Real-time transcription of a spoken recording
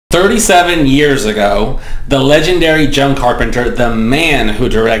37 years ago, the legendary John Carpenter, the man who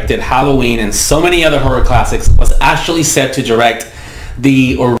directed Halloween and so many other horror classics, was actually set to direct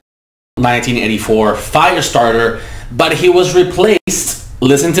the original 1984 Firestarter, but he was replaced,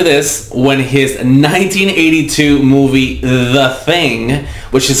 listen to this, when his 1982 movie The Thing,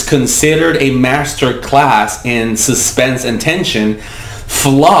 which is considered a master class in suspense and tension,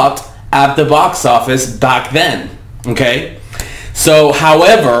 flopped at the box office back then. Okay? So,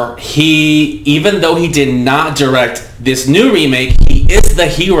 however, even though he did not direct this new remake, he is the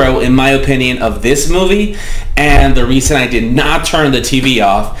hero, in my opinion, of this movie. And the reason I did not turn the TV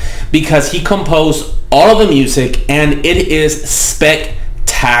off, because he composed all of the music and it is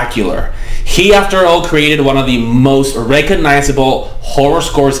spectacular. He, after all, created one of the most recognizable horror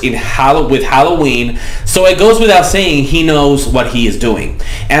scores with Halloween, so it goes without saying he knows what he is doing.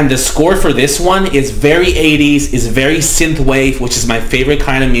 And the score for this one is very 80s, is very synthwave, which is my favorite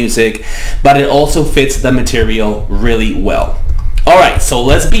kind of music, but it also fits the material really well. Alright, so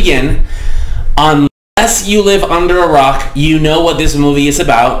let's begin. Unless you live under a rock, you know what this movie is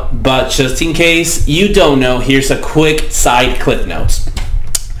about, but just in case you don't know, here's a quick side clip notes.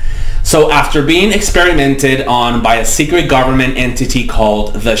 So after being experimented on by a secret government entity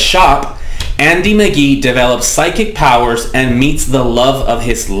called The Shop, Andy McGee develops psychic powers and meets the love of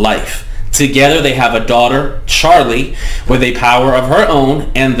his life. Together they have a daughter, Charlie, with a power of her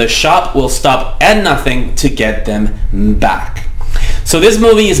own, and The Shop will stop at nothing to get them back. So this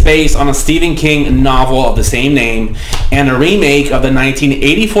movie is based on a Stephen King novel of the same name and a remake of the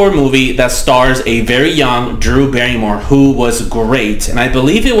 1984 movie that stars a very young Drew Barrymore, who was great. And I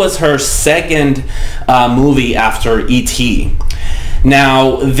believe it was her second movie after E.T.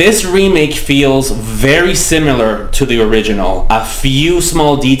 Now, this remake feels very similar to the original. A few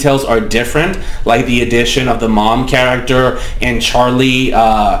small details are different, like the addition of the mom character and Charlie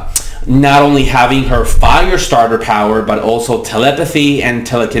not only having her Firestarter power, but also telepathy and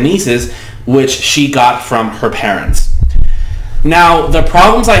telekinesis, which she got from her parents. Now, the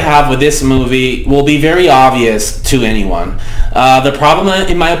problems I have with this movie will be very obvious to anyone. The problem,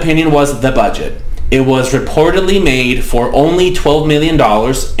 in my opinion, was the budget. It was reportedly made for only $12 million,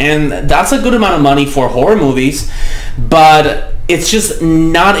 and that's a good amount of money for horror movies, but it's just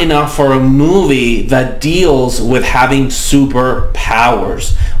not enough for a movie that deals with having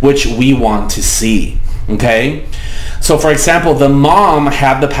superpowers, which we want to see. Okay? So, for example, the mom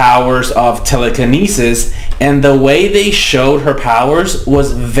had the powers of telekinesis, and the way they showed her powers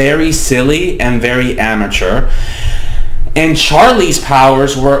was very silly and very amateur. And Charlie's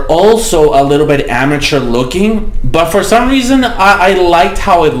powers were also a little bit amateur looking, but for some reason I liked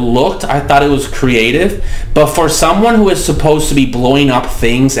how it looked. I thought it was creative, but for someone who is supposed to be blowing up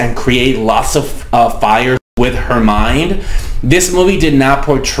things and create lots of fire with her mind, this movie did not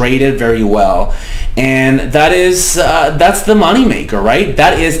portray it very well. And that's the moneymaker, right?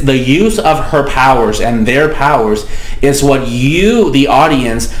 That is the use of her powers, and their powers is what you, the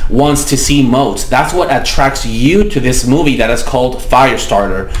audience, wants to see most. That's what attracts you to this movie that is called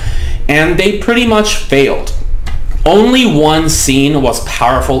Firestarter. And they pretty much failed. Only one scene was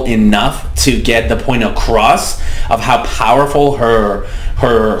powerful enough to get the point across of how powerful her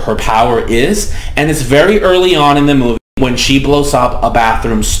power is, and it's very early on in the movie when she blows up a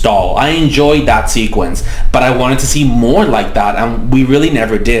bathroom stall. I enjoyed that sequence, but I wanted to see more like that, and we really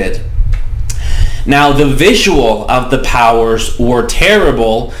never did. Now, the visual of the powers were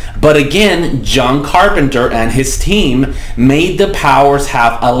terrible, but again, John Carpenter and his team made the powers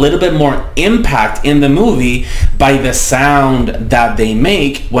have a little bit more impact in the movie by the sound that they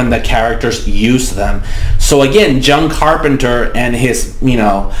make when the characters use them. So again, John Carpenter and his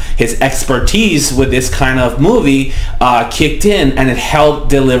expertise with this kind of movie kicked in, and it helped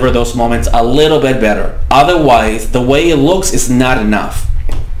deliver those moments a little bit better. Otherwise, the way it looks is not enough.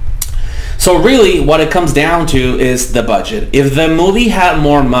 So really, what it comes down to is the budget. If the movie had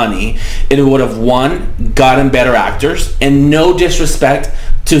more money, it would have, one, gotten better actors, and no disrespect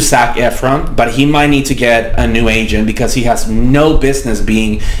to Zac Efron, but he might need to get a new agent because he has no business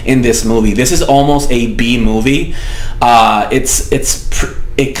being in this movie. This is almost a B movie.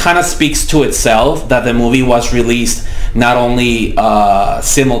 It kind of speaks to itself that the movie was released not only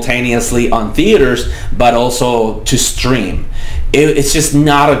simultaneously on theaters, but also to stream. It's just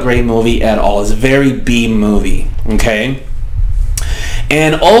not a great movie at all. It's a very B movie, okay?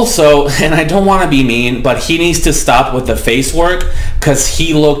 And also, and I don't want to be mean, but he needs to stop with the face work, because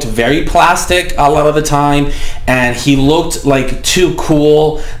he looked very plastic a lot of the time, and he looked like too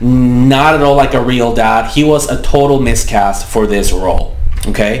cool, not at all like a real dad. He was a total miscast for this role,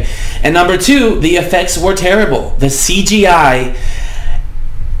 okay? And number two, the effects were terrible. The CGI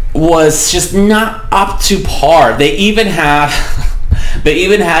was just not up to par. They even had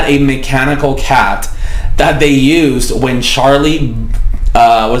a mechanical cat that they used when Charlie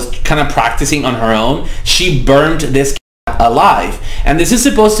was kind of practicing on her own. She burned this cat alive, and this is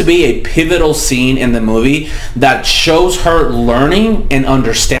supposed to be a pivotal scene in the movie that shows her learning and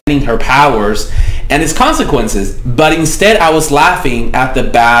understanding her powers and its consequences. But instead, I was laughing at the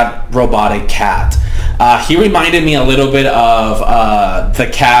bad robotic cat. He reminded me a little bit of the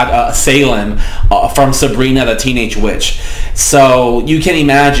cat Salem from Sabrina the Teenage Witch. So you can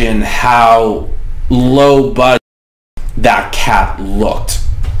imagine how low budget that cat looked.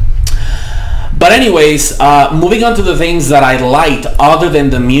 But anyways, moving on to the things that I liked other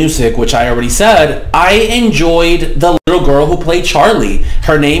than the music, which I already said, I enjoyed the little girl who played Charlie.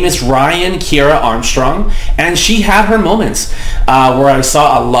 Her name is Ryan Kiera Armstrong, and she had her moments where I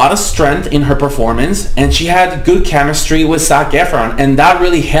saw a lot of strength in her performance, and she had good chemistry with Zac Efron, and that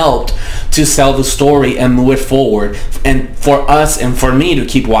really helped to sell the story and move it forward, and for us and for me to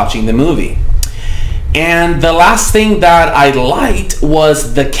keep watching the movie. And the last thing that I liked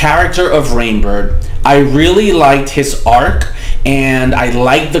was the character of Rainbird. I really liked his arc, and I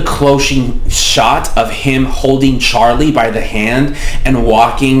liked the closing shot of him holding Charlie by the hand and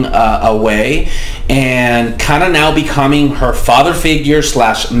walking away, and kind of now becoming her father figure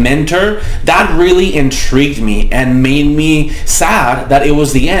 / mentor. That really intrigued me and made me sad that it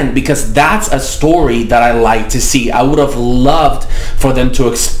was the end, because that's a story that I like to see. I would have loved for them to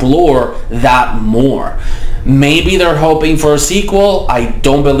explore that more. Maybe they're hoping for a sequel. I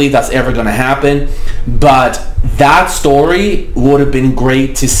don't believe that's ever going to happen, but that story would have been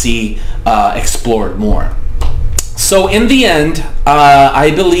great to see explored more. So in the end, I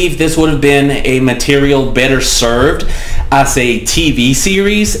believe this would have been a material better served as a TV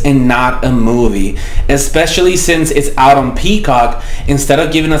series and not a movie, especially since it's out on Peacock. Instead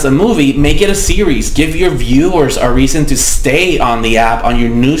of giving us a movie, make it a series. Give your viewers a reason to stay on the app, on your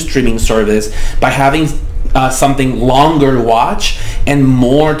new streaming service, by having something longer to watch and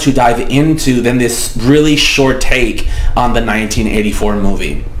more to dive into than this really short take on the 1984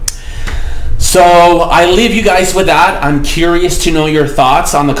 movie. So I leave you guys with that. I'm curious to know your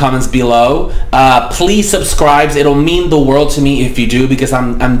thoughts on the comments below. Please subscribe. It'll mean the world to me if you do, because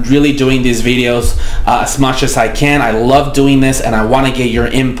I'm really doing these videos as much as I can. I love doing this, and I want to get your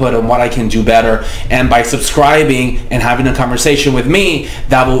input on what I can do better. And by subscribing and having a conversation with me,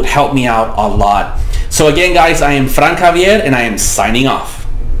 that will help me out a lot. So again, guys, I am Javier, and I am signing off.